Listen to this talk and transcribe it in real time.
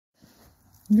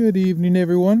Good evening,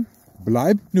 everyone.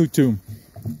 Bleib Nutum.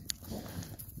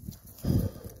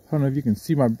 I don't know if you can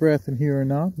see my breath in here or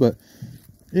not, but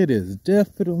it is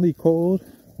definitely cold.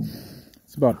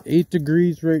 It's about 8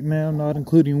 degrees right now, not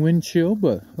including wind chill,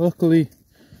 but luckily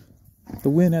the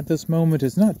wind at this moment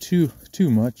is not too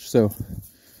much, so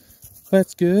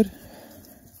that's good.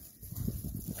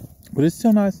 But it's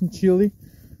still nice and chilly.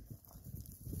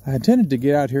 I intended to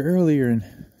get out here earlier and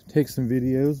take some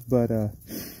videos, but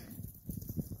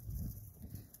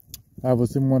I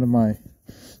was in one of my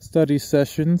study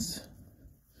sessions.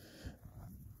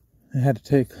 I had to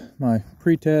take my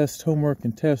pre-test, homework,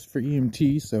 and test for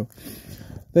EMT, so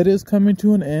that is coming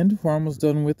to an end. We're almost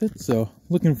done with it, so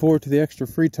looking forward to the extra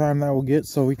free time that we'll get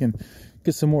so we can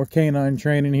get some more canine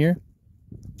training here.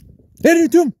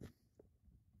 Editum!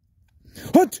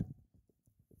 Halt!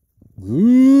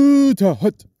 Guter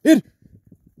Hut! Ed!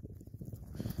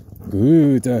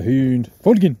 Guter Hund!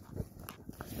 Folgen!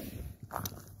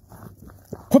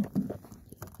 Hopp!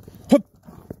 Hopp!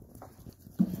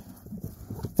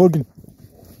 Folgen!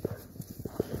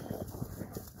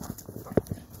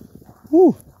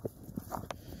 Woo!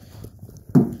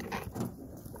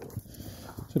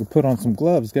 Should have put on some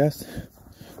gloves, guys.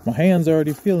 My hand's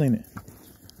already feeling it.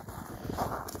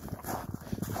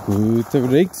 Guter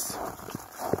Rechts!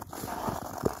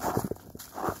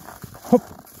 Hopp!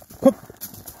 Hopp!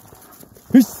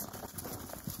 Hüss!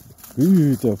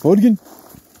 Guter Folgen!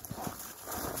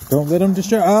 Don't let them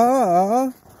distract.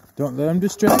 Don't let them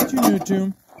distract you,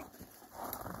 Nutum.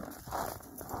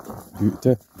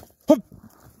 Gute. Hup.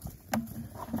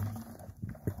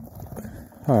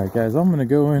 Alright, guys, I'm gonna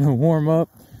go in and warm up.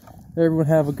 Everyone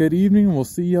have a good evening, and we'll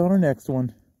see you on our next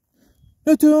one.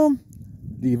 Nutum.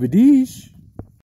 Liebe dich.